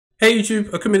Hey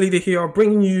YouTube, Leader here,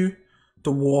 bringing you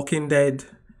The Walking Dead,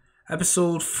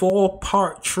 episode 4,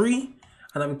 part 3,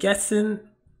 and I'm guessing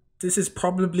this is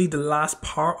probably the last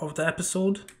part of the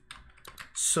episode.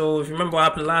 So if you remember what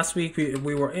happened last week,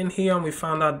 we were in here and we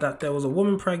found out that there was a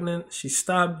woman pregnant. She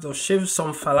stabbed or shivved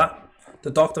some fella, the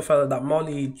doctor fella that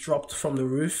Molly dropped from the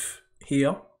roof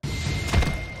here.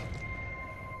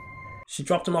 She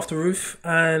dropped him off the roof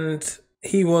and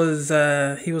he was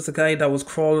the guy that was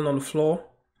crawling on the floor.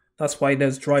 That's why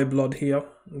there's dry blood here.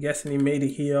 I'm guessing he made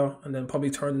it here and then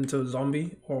probably turned into a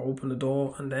zombie or opened the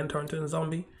door and then turned into a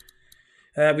zombie.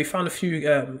 We found a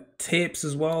few tapes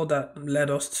as well that led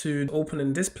us to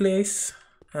opening this place.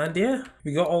 And yeah,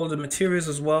 we got all the materials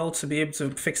as well to be able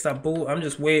to fix that boat. I'm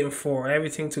just waiting for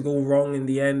everything to go wrong in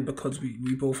the end because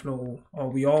we both know, or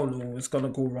we all know, it's going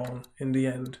to go wrong in the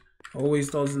end. It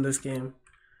always does in this game.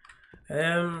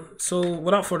 So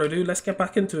without further ado, let's get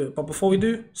back into it. But before we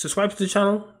do, subscribe to the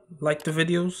channel, like the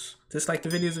videos, dislike the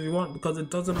videos if you want, because it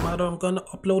doesn't matter, I'm gonna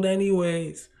upload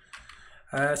anyways.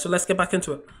 So let's get back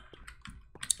into it.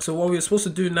 So what we're supposed to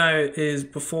do now is,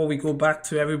 before we go back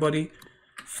to everybody,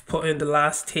 put in the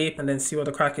last tape and then see what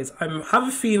the crack is. I have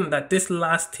a feeling that this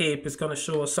last tape is gonna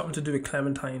show us something to do with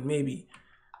Clementine, maybe.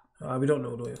 We don't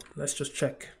know though. Let's just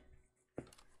check.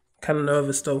 Kind of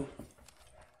nervous though.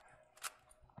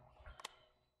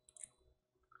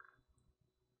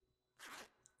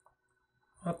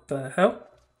 What the hell?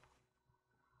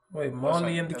 Wait,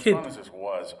 Molly and the kid. As long as this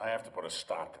was, I have to put a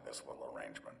stop to this little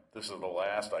arrangement. This is the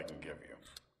last I can give you.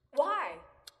 Why?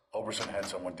 Oberson had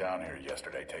someone down here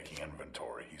yesterday taking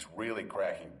inventory. He's really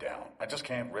cracking down. I just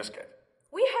can't risk it.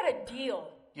 We had a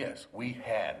deal. Yes, we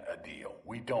had a deal.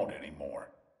 We don't anymore.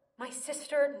 My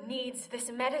sister needs this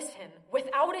medicine.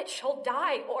 Without it, she'll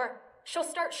die, or she'll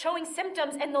start showing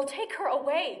symptoms and they'll take her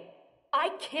away. I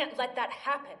can't let that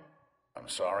happen. I'm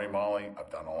sorry, Molly.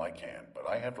 I've done all I can, but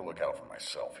I have to look out for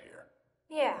myself here.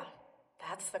 Yeah,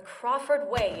 that's the Crawford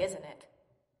way, isn't it?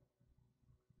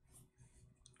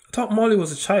 I thought Molly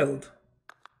was a child.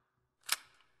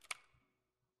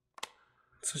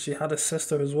 So she had a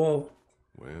sister as well.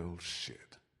 Well,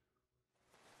 shit.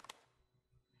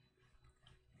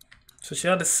 So she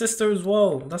had a sister as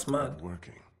well. That's mad.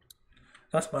 Working.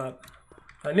 That's mad.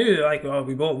 I knew, like, well,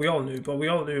 we all knew, but we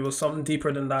all knew it was something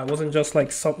deeper than that. It wasn't just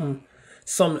like some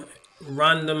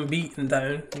random beating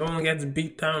down. No one gets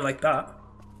beat down like that.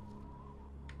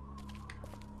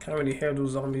 Can't really hear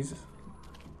those zombies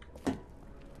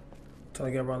until I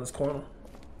get around this corner.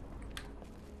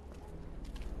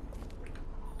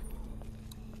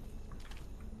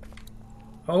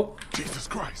 Oh. Jesus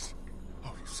Christ.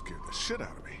 Oh, you scared the shit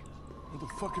out of me. Where the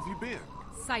fuck have you been?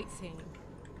 Sightseeing.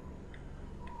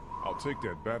 I'll take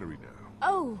that battery now.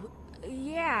 Oh,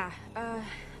 yeah,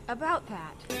 about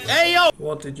that. Hey, yo!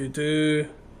 What did you do?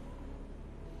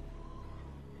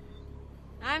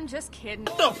 I'm just kidding.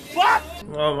 What the fuck?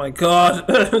 Oh my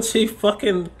god. She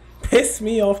fucking pissed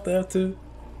me off there too.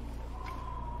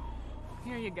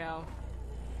 Here you go.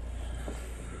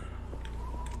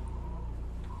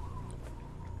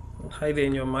 Hide it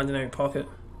in your imaginary pocket.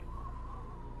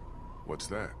 What's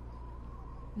that?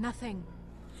 Nothing.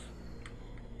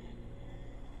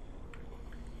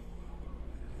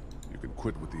 You can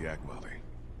quit with the act, Molly.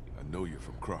 I know you're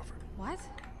from Crawford. What?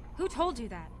 Who told you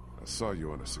that? I saw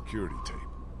you on a security tape.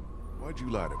 Why'd you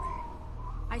lie to me?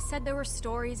 I said there were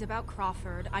stories about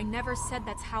Crawford. I never said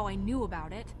that's how I knew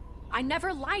about it. I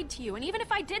never lied to you, and even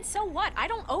if I did, so what? I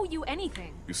don't owe you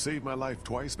anything. You saved my life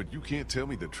twice, but you can't tell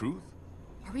me the truth?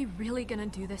 Are we really gonna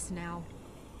do this now?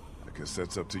 I guess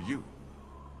that's up to you.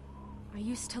 I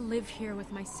used to live here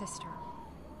with my sister.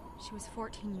 She was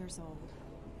 14 years old.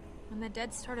 When the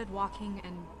dead started walking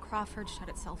and Crawford shut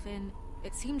itself in,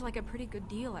 it seemed like a pretty good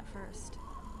deal at first.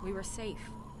 We were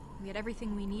safe. We had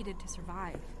everything we needed to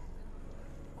survive.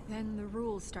 Then the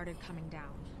rules started coming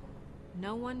down.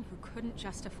 No one who couldn't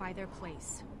justify their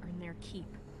place earned their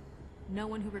keep. No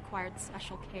one who required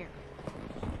special care.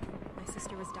 My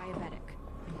sister was diabetic,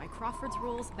 and by Crawford's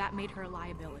rules, that made her a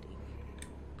liability.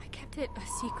 I kept it a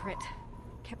secret,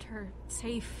 kept her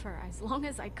safe for as long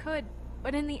as I could,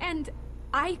 but in the end,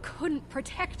 I couldn't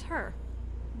protect her.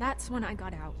 That's when I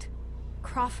got out.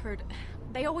 Crawford,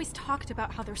 they always talked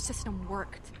about how their system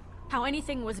worked, how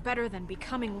anything was better than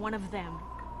becoming one of them,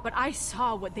 but I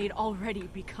saw what they'd already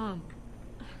become.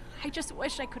 I just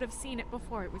wish I could have seen it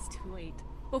before it was too late,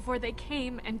 before they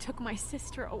came and took my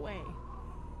sister away.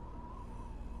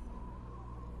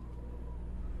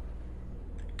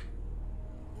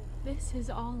 This is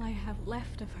all I have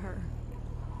left of her.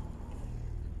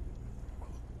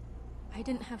 I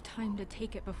didn't have time to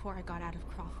take it before I got out of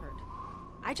Crawford.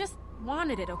 I just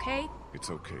wanted it, okay? It's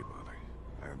okay, Molly.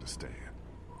 I understand.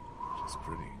 She's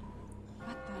pretty.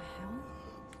 What the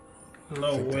hell? No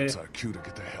I think way. that's our cue to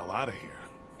get the hell out of here.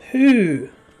 Who?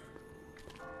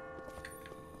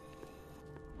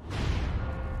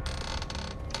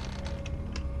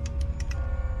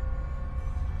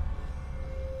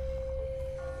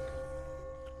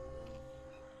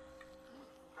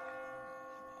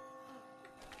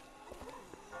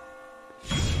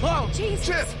 Whoa! Jesus!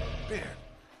 Shit! Ben,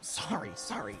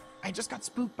 Sorry. I just got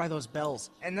spooked by those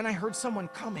bells, and then I heard someone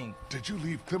coming. did you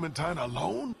leave Clementine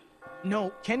alone?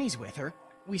 No, Kenny's with her.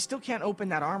 We still can't open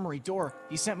that armory door.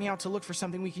 He sent me out to look for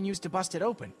something we can use to bust it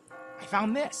open. I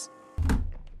found this.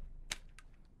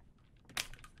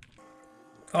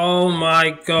 Oh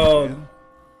my god.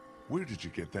 Where did you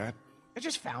get that? I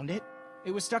just found it.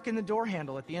 It was stuck in the door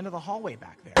handle at the end of the hallway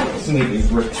back there.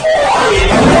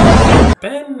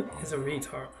 Ben is a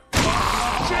retard.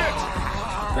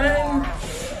 Ben,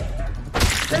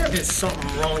 there is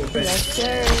something wrong with Ben. Yes, sir.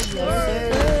 Yes,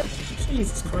 sir.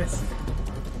 Jesus Christ.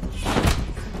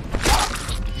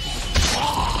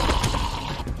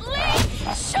 Lee!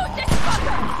 Shoot this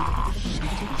fucker!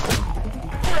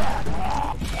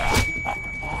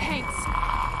 Thanks.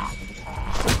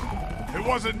 It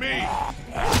wasn't me!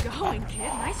 Going, kid.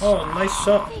 Nice Oh, shot. nice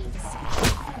shot. Thanks.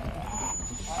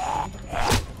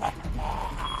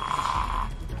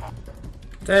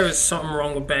 There is something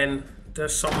wrong with Ben.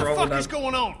 There's something wrong with What is that.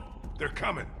 going on? They're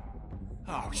coming.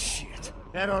 Oh, shit.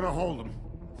 That ought to hold him.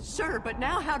 Sure, but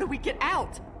now how do we get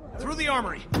out? Through the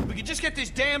armory. We can just get this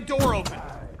damn door open.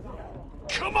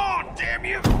 Come on, damn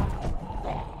you!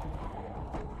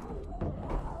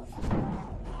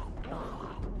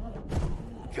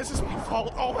 This is my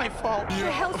fault, all my fault. What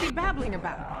the hell's he babbling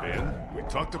about? Ben, we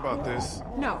talked about this.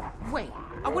 No, wait.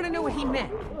 I want to know what he meant.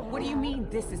 What do you mean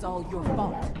this is all your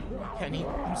fault? Kenny,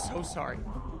 I'm so sorry.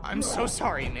 I'm so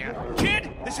sorry, man. Kid,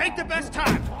 this ain't the best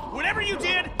time. Whatever you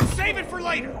did, save it for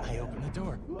later. I opened the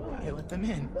door. I let them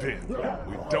in. Ben,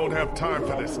 we don't have time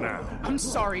for this now. I'm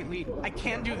sorry, Lee. I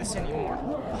can't do this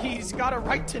anymore. He's got a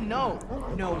right to know.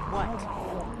 Know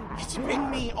what? It's been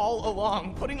me all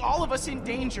along, putting all of us in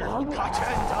danger. Katja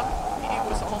and Duck, it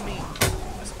was all me.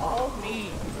 It was all me.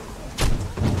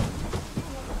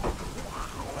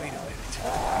 Wait a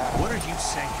minute. What are you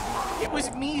saying? It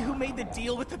was me who made the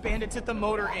deal with the bandits at the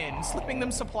motor inn, slipping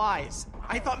them supplies.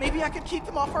 I thought maybe I could keep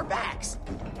them off our backs.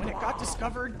 When it got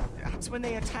discovered, that's when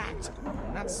they attacked.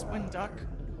 That's when Duck...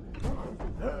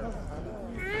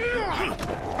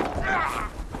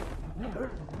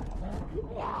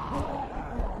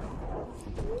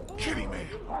 Kitty man,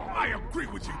 I agree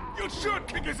with you. You should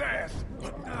kick his ass.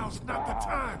 But now's not the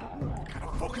time.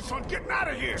 Gotta focus on getting out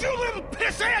of here. You little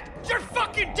pissant! You're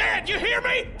fucking dead! You hear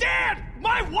me? Dead!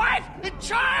 My wife and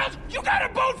child! You got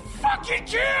them both fucking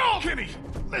killed! Kenny,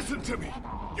 listen to me.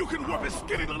 You can whoop his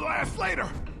skinny little ass later.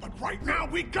 But right now,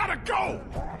 we gotta go.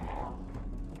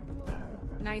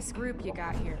 Nice group you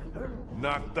got here.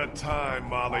 Not the time,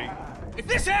 Molly. If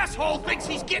this asshole thinks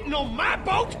he's getting on my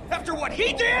boat after what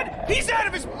he did, he's out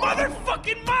of his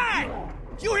motherfucking mind!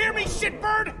 You hear me,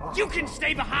 shitbird? You can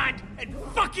stay behind and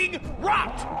fucking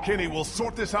rot! Kenny, we'll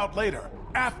sort this out later.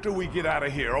 After we get out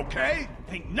of here, okay?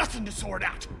 Ain't nothing to sort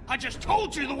out. I just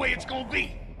told you the way it's gonna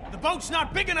be. The boat's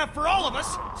not big enough for all of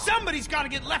us. Somebody's gotta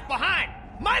get left behind.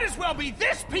 Might as well be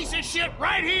this piece of shit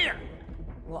right here.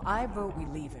 Well, I vote we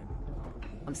leave him.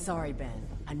 I'm sorry, Ben.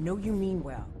 I know you mean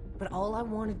well, but all I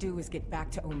want to do is get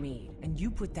back to Omid, and you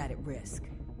put that at risk.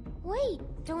 Wait,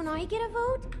 don't I get a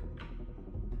vote?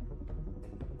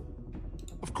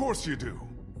 Of course you do.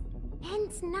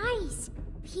 Ben's nice.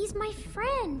 He's my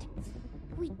friend.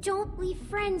 We don't leave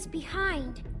friends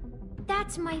behind.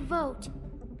 That's my vote.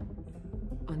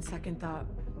 On second thought,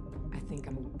 I think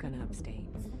I'm gonna abstain.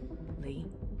 Lee?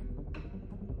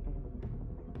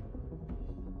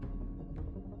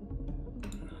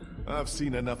 I've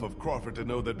seen enough of Crawford to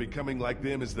know that becoming like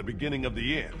them is the beginning of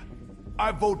the end.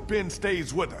 I vote Ben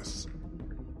stays with us.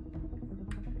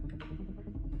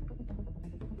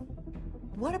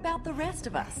 What about the rest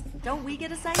of us? Don't we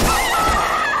get a say?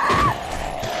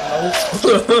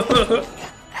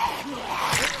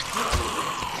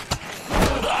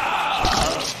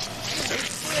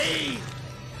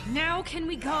 Now can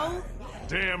we go?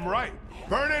 Damn right.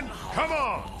 Vernon, come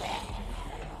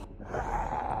on!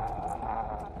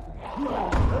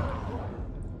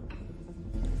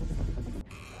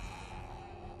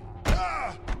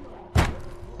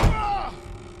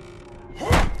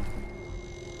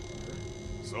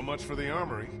 So much for the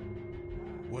armory.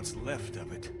 What's left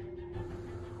of it?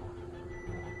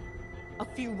 A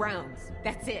few rounds.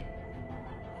 That's it.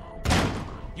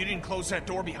 You didn't close that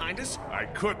door behind us? I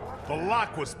couldn't. The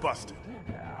lock was busted.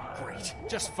 Great.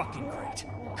 Just fucking great.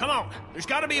 Come on. There's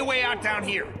gotta be a way out down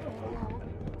here.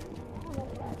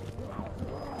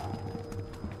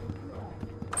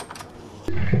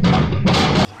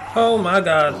 Oh my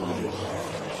god.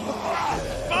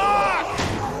 Fuck!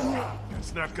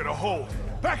 It's not gonna hold.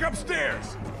 Back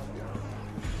upstairs!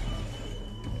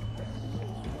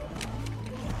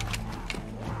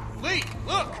 Lee,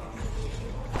 look!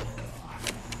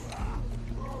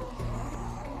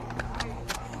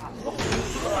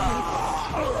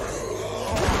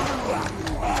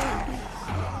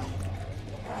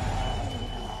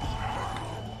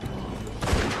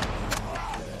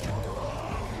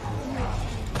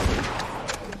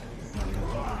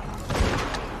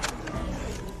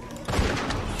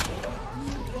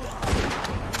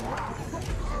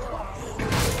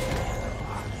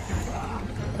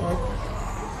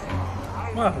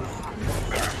 Wow.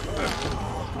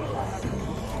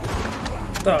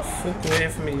 The fuck away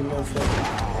from me, you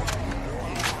motherfucker.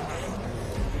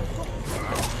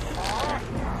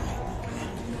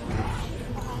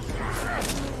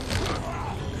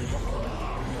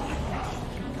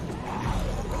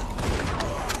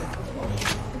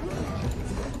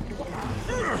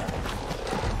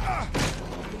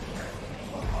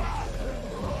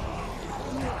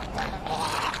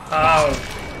 Ow.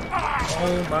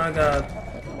 Oh my god.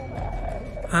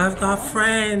 I've got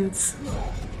friends.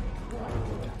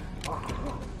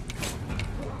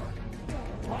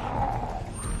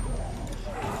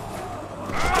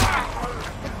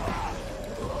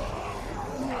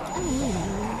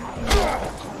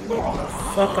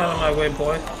 Fuck out of my way,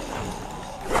 boy.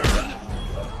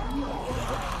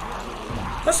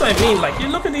 That's what I mean, like, you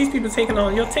look at these people taking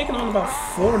on, you're taking on about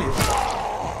 40.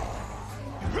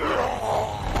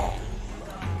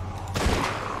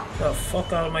 The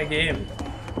fuck out of my game.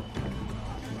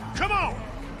 Come on!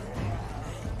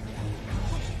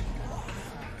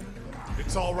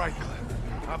 It's all right, Clem.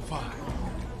 I'm fine.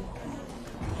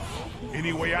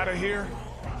 Any way out of here?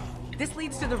 This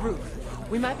leads to the roof.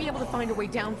 We might be able to find a way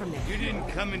down from there. You didn't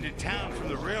come into town from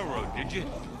the railroad, did you?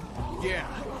 Yeah.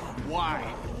 Why?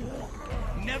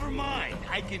 Never mind.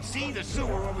 I can see the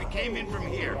sewer where we came in from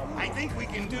here. I think we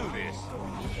can do this.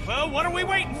 Well, what are we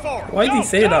waiting for? Why did he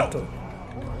say that though?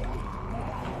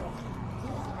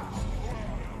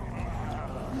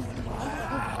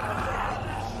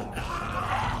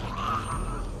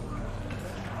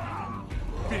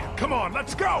 Come on,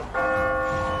 let's go!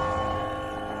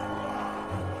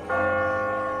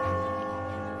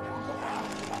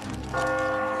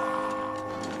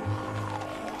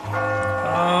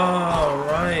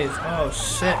 Oh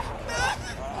shit.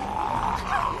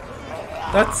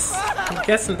 I'm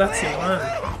guessing that's your man.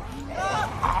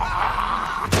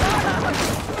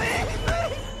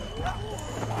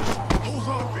 Hold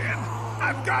on, Ben.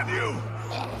 I've got you.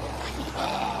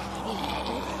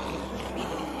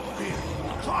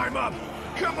 Ben, climb up.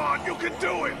 Come on, you can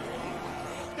do it.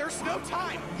 There's no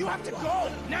time. You have to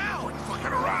go now. Fucking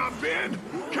around, Ben.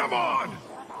 Come on.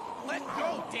 Let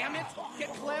go, damn it. Get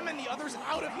Clem and the others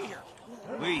out of here.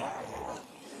 Lee.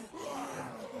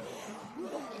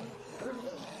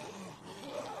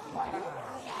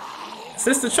 Is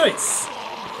this the choice?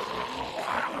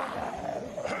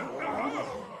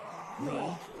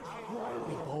 Lee,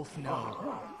 we both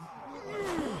know.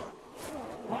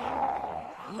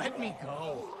 Let me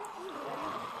go.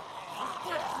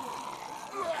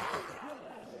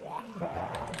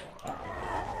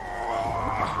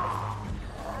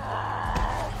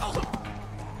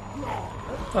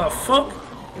 The fuck?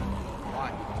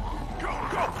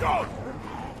 Go!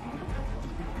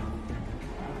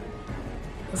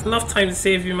 There's enough time to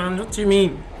save you, man. What do you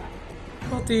mean?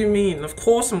 What do you mean? Of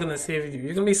course I'm gonna save you.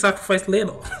 You're gonna be sacrificed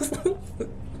later.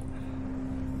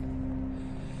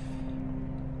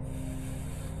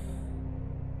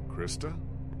 Krista?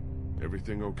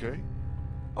 Everything okay?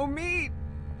 Omid!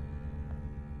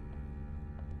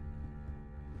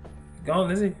 Gone,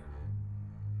 is he?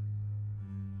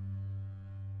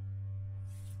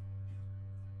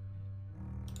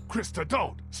 Krista,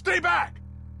 don't! Stay back!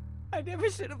 I never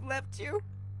should have left you.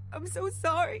 I'm so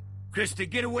sorry. Krista,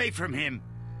 get away from him.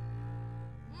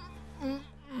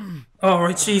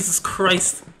 Alright, Jesus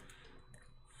Christ.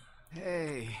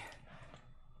 Hey.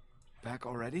 Back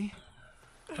already?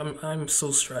 I'm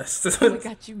so stressed. I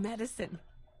got you medicine.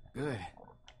 Good.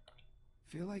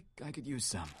 Feel like I could use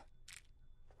some.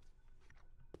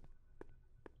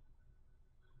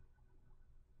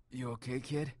 You okay,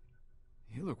 kid?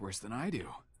 You look worse than I do.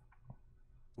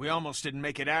 We almost didn't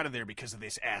make it out of there because of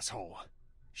this asshole.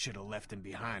 Should have left him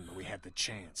behind when we had the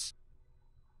chance.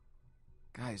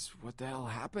 Guys, what the hell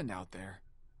happened out there?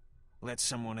 Let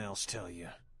someone else tell you.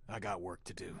 I got work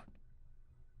to do.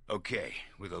 Okay,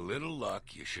 with a little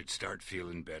luck, you should start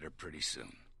feeling better pretty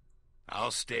soon.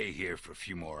 I'll stay here for a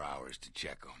few more hours to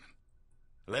check on him.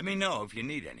 Let me know if you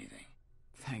need anything.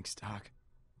 Thanks, Doc.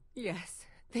 Yes,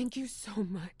 thank you so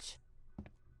much.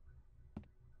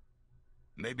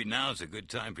 Maybe now's a good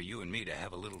time for you and me to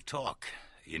have a little talk,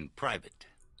 in private.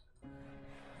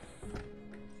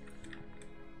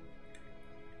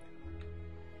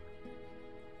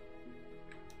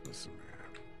 Listen,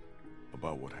 man,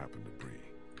 about what happened to Bree.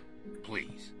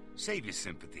 Please, save your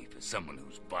sympathy for someone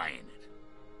who's buying it.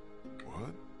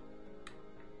 What?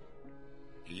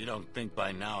 You don't think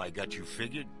by now I got you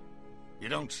figured? You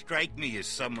don't strike me as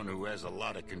someone who has a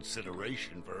lot of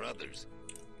consideration for others.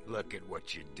 Look at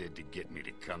what you did to get me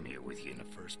to come here with you in the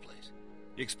first place.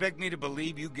 You expect me to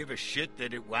believe you give a shit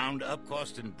that it wound up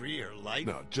costing Bree her life?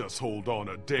 Now, just hold on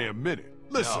a damn minute.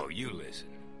 Listen. No, you listen.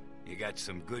 You got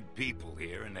some good people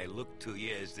here, and they look to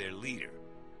you as their leader.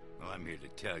 Well, I'm here to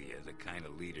tell you, the kind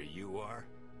of leader you are,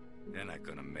 they're not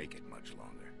gonna make it much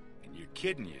longer. And you're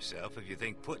kidding yourself if you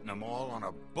think putting them all on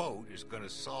a boat is gonna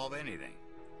solve anything.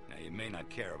 Now, you may not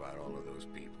care about all of those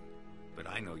people, but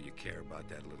I know you care about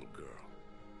that little girl.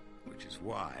 Which is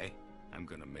why I'm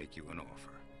gonna make you an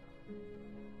offer.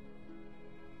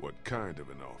 What kind of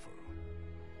an offer?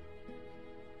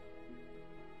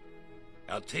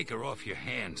 I'll take her off your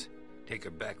hands, take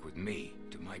her back with me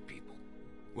to my people.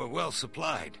 We're well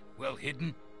supplied, well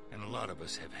hidden, and a lot of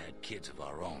us have had kids of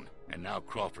our own. And now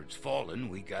Crawford's fallen,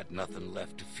 we got nothing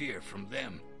left to fear from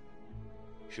them.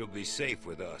 She'll be safe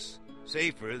with us.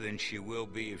 Safer than she will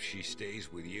be if she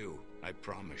stays with you, I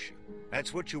promise you.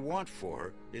 That's what you want for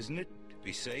her, isn't it? To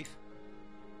be safe?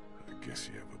 I guess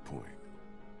you have a point.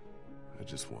 I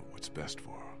just want what's best for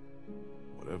her,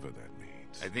 whatever that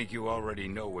means. I think you already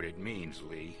know what it means,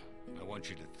 Lee. I want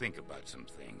you to think about some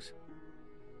things.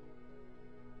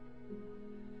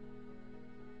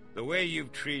 The way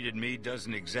you've treated me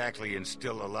doesn't exactly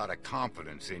instill a lot of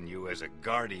confidence in you as a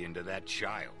guardian to that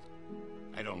child.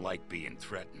 I don't like being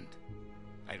threatened.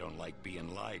 I don't like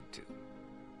being lied to.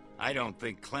 I don't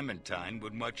think Clementine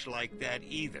would much like that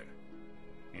either.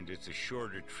 And it's a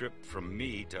shorter trip from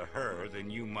me to her than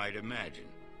you might imagine.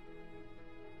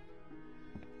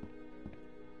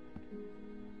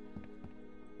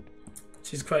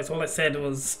 Jesus Christ, all I said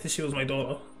was she was my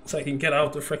daughter, so I can get out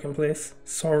of the freaking place.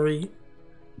 Sorry.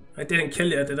 I didn't kill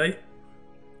you, did I?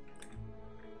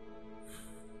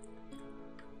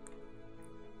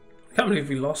 I can't believe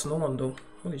we lost no one though.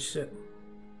 Holy shit.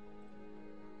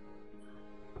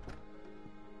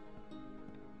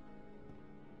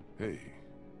 Hey,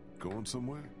 going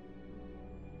somewhere?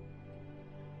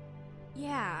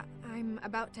 Yeah, I'm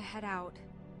about to head out.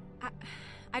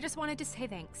 I just wanted to say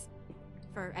thanks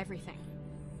for everything.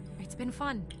 It's been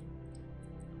fun.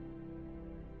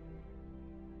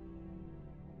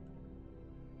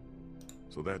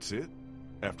 So that's it?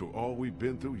 After all we've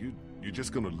been through, you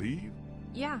just gonna leave?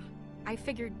 Yeah, I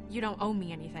figured you don't owe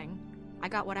me anything. I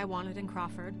got what I wanted in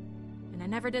Crawford, and I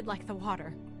never did like the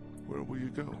water. Where will you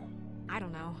go? I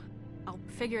don't know. I'll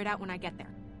figure it out when I get there.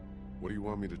 What do you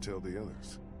want me to tell the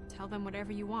others? Tell them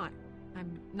whatever you want.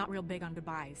 I'm not real big on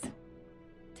goodbyes.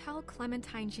 Tell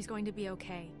Clementine she's going to be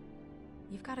okay.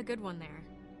 You've got a good one there.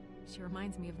 She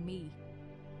reminds me of me.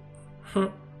 I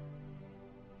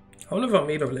wonder if I'll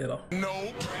meet her later. No.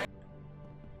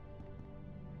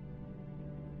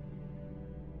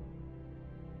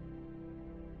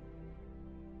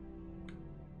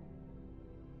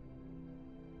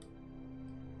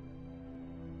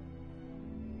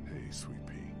 Hey, Sweet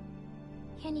Pea.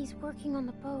 Kenny's working on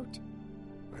the boat.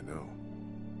 I know.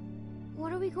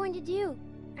 What are we going to do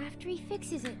after he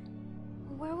fixes it?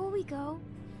 Where will we go?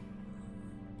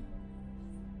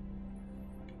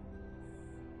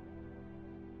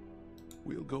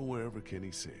 We'll go wherever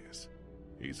Kenny says.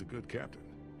 He's a good captain,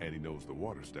 and he knows the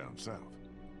waters down south.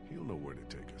 He'll know where to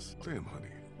take us. Clem,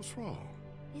 honey, what's wrong?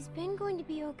 Is Ben going to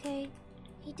be okay?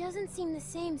 He doesn't seem the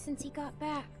same since he got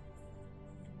back.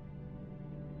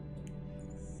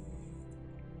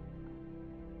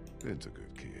 Ben's a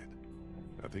good kid.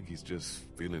 I think he's just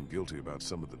feeling guilty about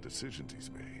some of the decisions he's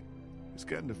made. He's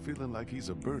gotten to feeling like he's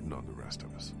a burden on the rest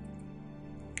of us.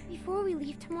 Before we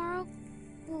leave tomorrow,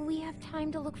 will we have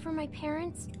time to look for my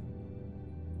parents?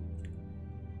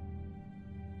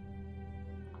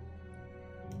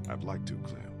 I'd like to,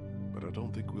 Clem, but I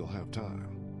don't think we'll have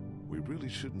time. We really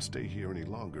shouldn't stay here any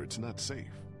longer. It's not safe.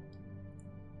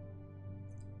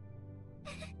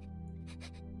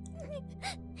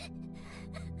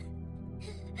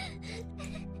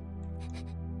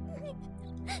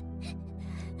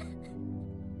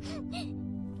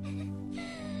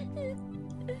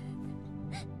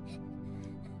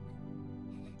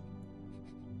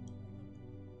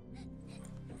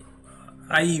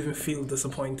 I even feel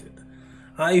disappointed.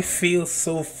 I feel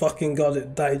so fucking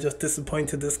gutted that I just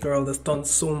disappointed this girl that's done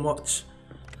so much.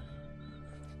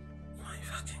 My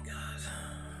fucking god.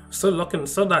 Still looking,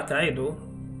 still that guy though.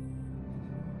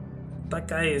 That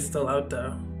guy is still out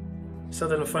there. Still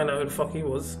didn't find out who the fuck he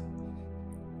was.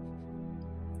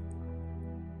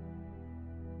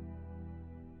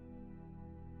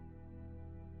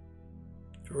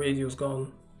 The radio's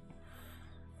gone.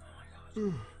 Oh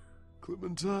my god.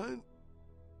 Clementine?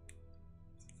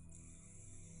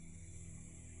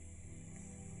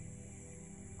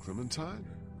 Clementine?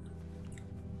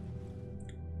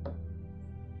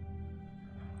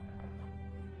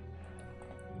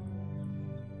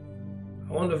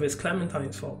 I wonder if it's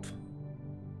Clementine's fault.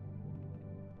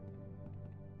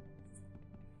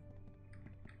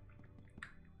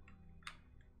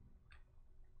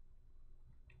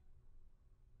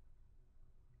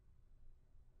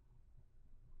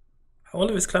 I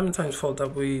wonder if it's Clementine's fault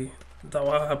that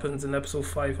what happens in episode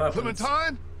 5 happens.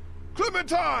 Clementine?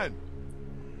 Clementine!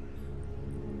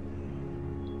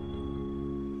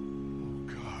 Oh,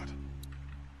 God.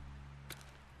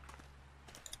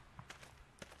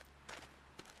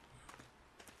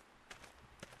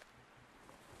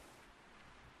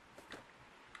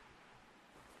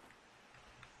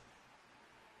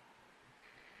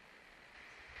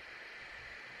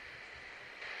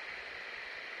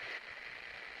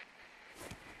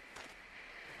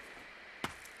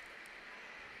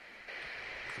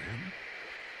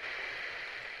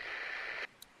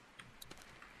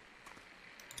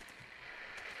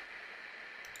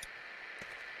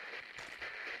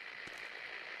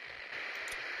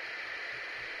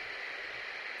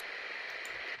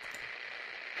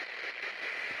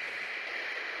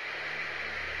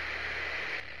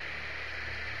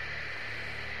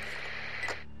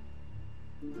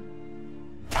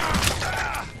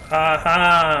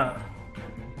 Haha!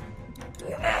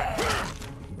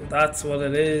 That's what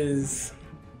it is.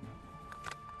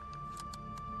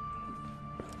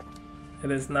 It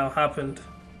has now happened.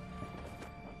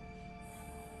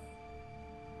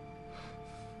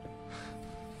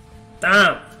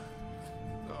 Damn!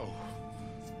 No.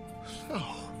 No.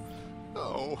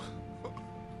 No.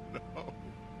 No.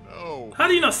 No. How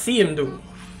do you not see him, dude?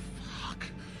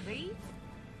 Lee?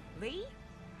 Lee?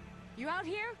 You out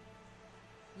here?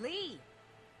 Lee!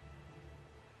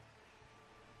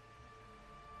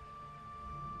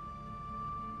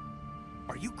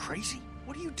 Are you crazy?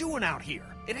 What are you doing out here?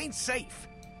 It ain't safe.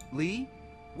 Lee?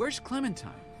 Where's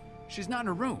Clementine? She's not in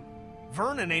her room.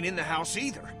 Vernon ain't in the house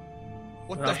either.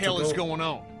 What We'll the have to hell is go. going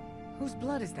on? Whose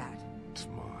blood is that? It's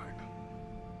mine.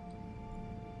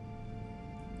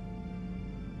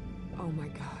 Oh my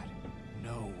god.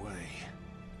 No way.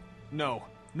 No.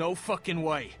 No fucking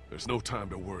way. There's no time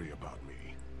to worry about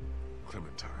me.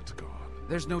 Clementine's gone.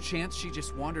 There's no chance she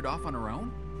just wandered off on her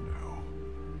own?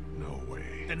 No. No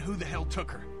way. Then who the hell took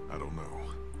her? I don't know.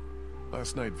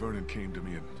 Last night, Vernon came to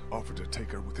me and offered to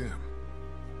take her with him.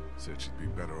 Said she'd be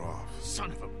better off.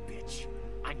 Son of a bitch.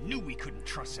 I knew we couldn't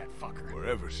trust that fucker.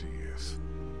 Wherever she is,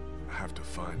 I have to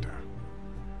find her.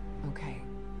 Okay.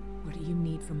 What do you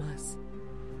need from us?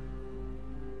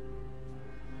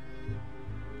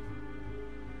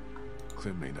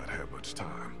 Clem may not have much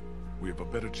time. We have a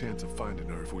better chance of finding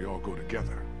her if we all go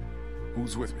together.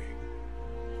 Who's with me?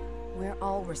 We're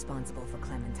all responsible for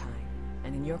Clementine.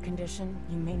 And in your condition,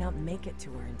 you may not make it to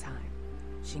her in time.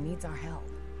 She needs our help.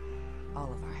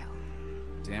 All of our help.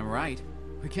 Damn right.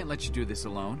 We can't let you do this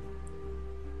alone.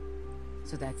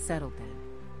 So that's settled then.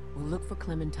 We'll look for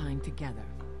Clementine together.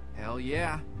 Hell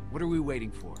yeah. What are we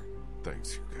waiting for?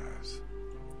 Thanks, you guys.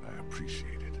 I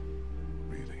appreciate it.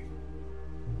 Really.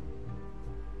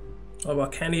 What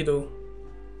about Kenny though?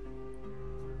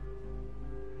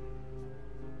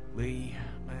 Lee,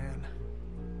 man.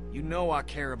 You know I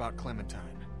care about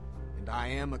Clementine. And I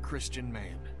am a Christian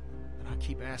man. And I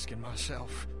keep asking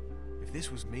myself, if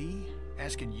this was me,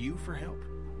 asking you for help,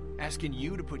 asking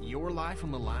you to put your life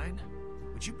on the line,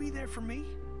 would you be there for me?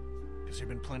 Because there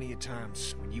have been plenty of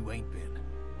times when you ain't been.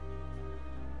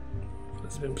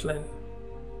 There's been plenty.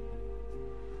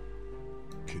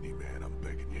 Kenny, man, I'm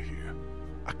begging you here.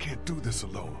 I can't do this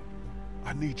alone.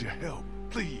 I need your help,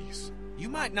 please. You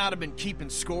might not have been keeping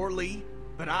score, Lee,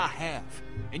 but I have.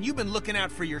 And you've been looking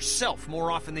out for yourself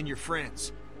more often than your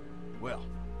friends. Well,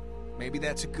 maybe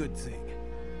that's a good thing.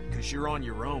 Because you're on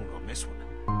your own on this one.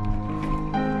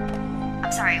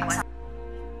 I'm sorry, what?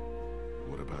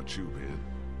 What about you, Ben?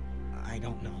 I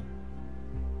don't know.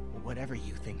 Whatever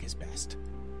you think is best.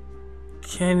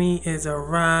 Kenny is a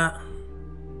rat.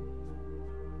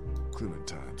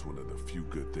 Clementine's one of the few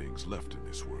good things left in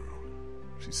this world.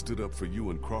 She stood up for you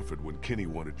and Crawford when Kenny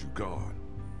wanted you gone.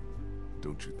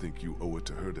 Don't you think you owe it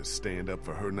to her to stand up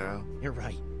for her now? You're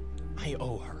right. I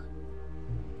owe her.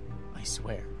 I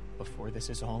swear, before this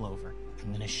is all over,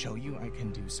 I'm gonna show you I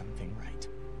can do something right.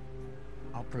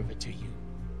 I'll prove it to you.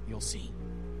 You'll see.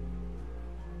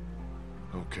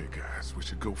 Okay, guys, we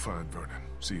should go find Vernon,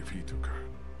 see if he took her.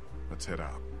 Let's head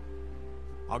out.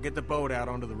 I'll get the boat out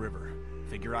onto the river.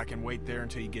 Figure I can wait there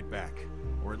until you get back.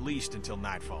 Or at least until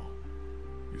nightfall.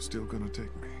 You're still gonna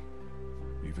take me?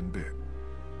 Even bit?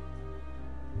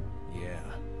 Yeah.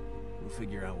 We'll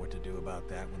figure out what to do about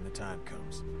that when the time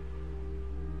comes.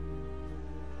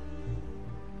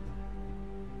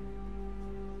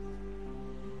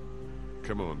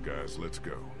 Come on, guys, let's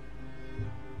go.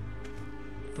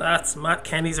 That's Matt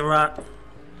Kenny's a rat.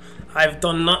 I've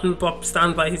done nothing but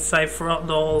stand by his side throughout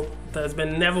the whole. There's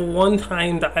been never one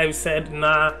time that I've said,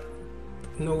 nah,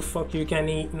 no fuck you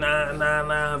Kenny, nah.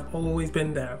 I've always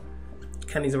been there.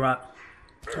 Kenny's a rat.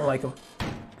 I don't like him.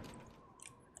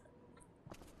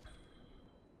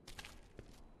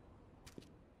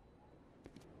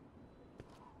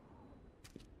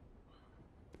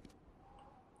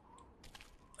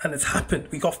 And it's happened.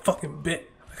 We got fucking bit.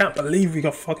 I can't believe we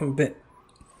got fucking bit.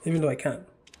 Even though I can't.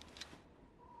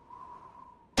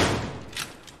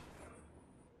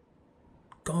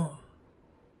 Gone.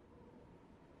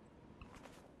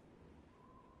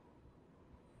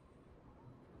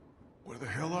 Where the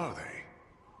hell are they?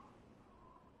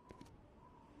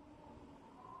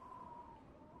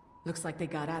 Looks like they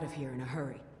got out of here in a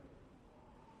hurry.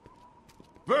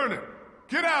 Vernon,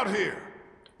 get out here!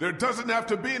 There doesn't have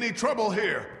to be any trouble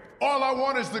here. All I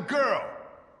want is the girl.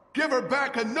 Give her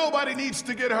back and nobody needs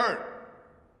to get hurt.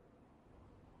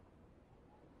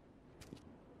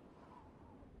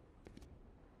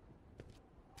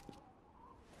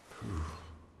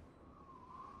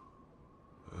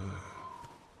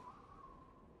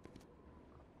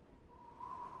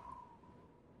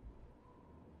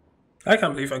 I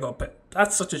can't believe I got bit.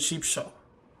 That's such a cheap shot.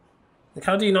 Like,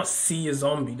 how do you not see a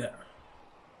zombie there?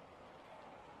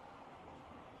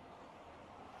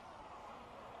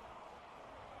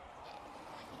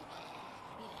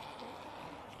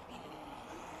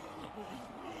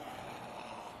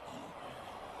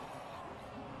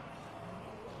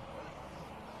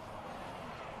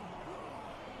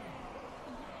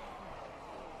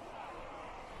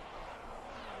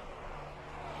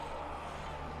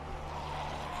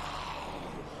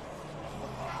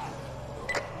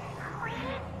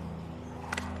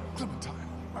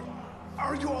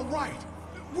 Are you all right?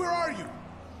 Where are you?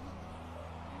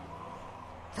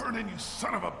 Vernon, you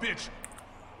son of a bitch!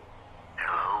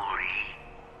 Hello, Lee.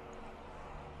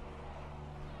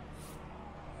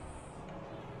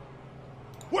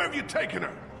 Where have you taken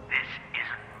her? This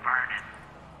isn't Vernon,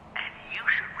 and you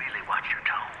should really watch your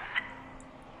tone.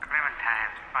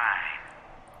 Clementine's fine,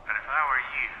 but if I were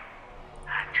you,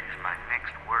 I'd choose my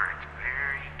next words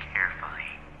very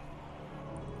carefully.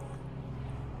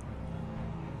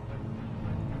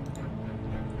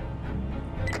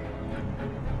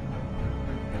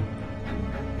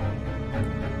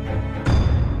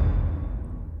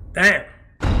 Damn.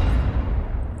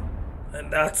 And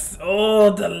that's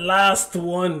the last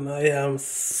one. I am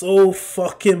so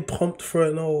fucking pumped for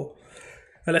it now. Well,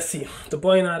 let's see. The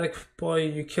boy in the attic. Boy,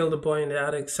 you killed the boy in the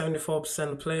attic.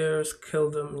 74% of players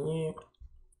killed him. Yeah.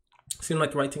 Seemed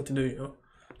like the right thing to do, you know.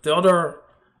 The other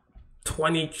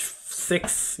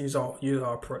 26, you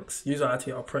are pricks. You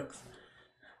actually are pricks.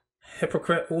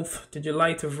 Hypocrite, oof. Did you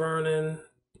lie to Vernon?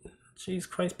 Jeez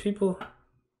Christ, people.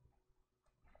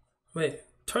 Wait.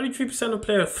 33% of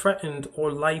players threatened or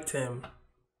lied to him.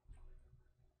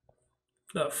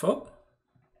 The fuck?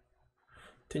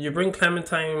 Did you bring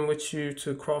Clementine with you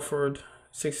to Crawford?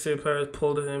 66 players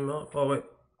pulled him up. Oh wait.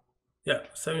 Yeah,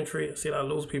 73. I see that,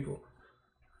 loads of people.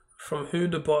 From who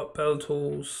the bell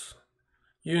tolls.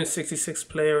 You and 66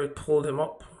 players pulled him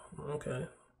up. Okay.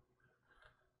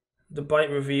 The bite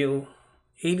reveal.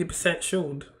 80%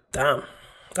 showed. Damn.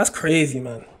 That's crazy,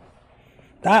 man.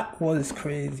 That was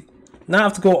crazy. Now I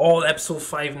have to go all episode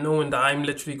 5 knowing that I'm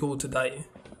literally going to die.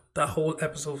 That whole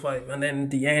episode 5. And then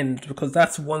the end. Because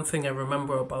that's one thing I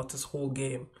remember about this whole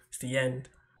game. It's the end.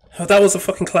 Oh, that was a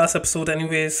fucking class episode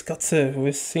anyways.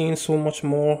 We're seeing so much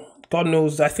more. God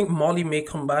knows. I think Molly may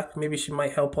come back. Maybe she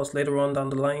might help us later on down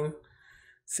the line.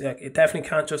 So, like, it definitely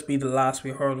can't just be the last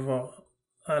we heard of her.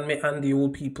 And the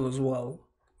old people as well.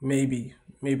 Maybe.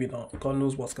 Maybe not. God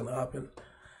knows what's going to happen.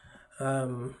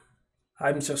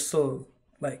 I'm just still...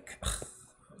 like,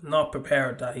 not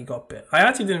prepared that he got bit. I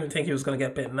actually didn't even think he was going to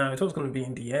get bit now. I thought it was going to be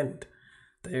in the end.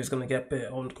 That he was going to get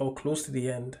bit or close to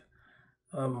the end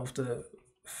of the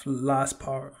last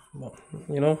part. Well,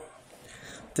 you know,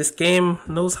 this game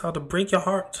knows how to break your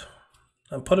heart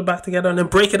and put it back together and then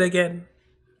break it again.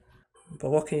 But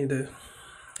what can you do?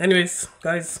 Anyways,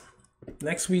 guys,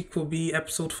 next week will be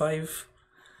episode 5,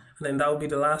 and then that will be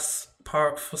the last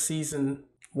part for season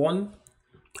 1.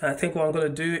 And I think what I'm gonna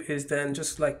do is then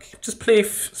just play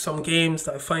some games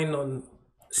that I find on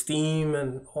Steam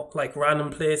and like random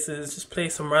places. Just play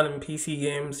some random PC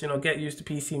games. You know, get used to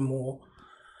PC more,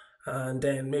 and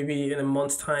then maybe in a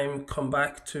month's time come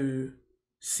back to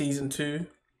season 2.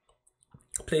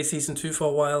 Play season 2 for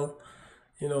a while.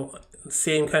 You know,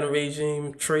 same kind of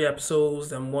regime, 3 episodes,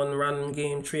 then 1 random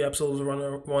game, 3 episodes,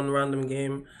 one random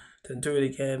game, then do it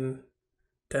again,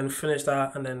 then finish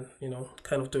that, and then, you know,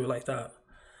 kind of do it like that.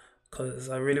 Because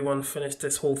I really want to finish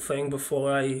this whole thing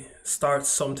before I start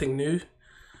something new.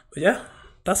 But yeah,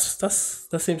 that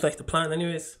seems like the plan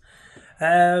anyways.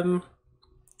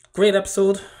 Great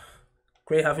episode.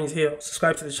 Great having you here.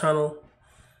 Subscribe to the channel.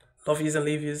 Love yous and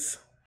leave yous.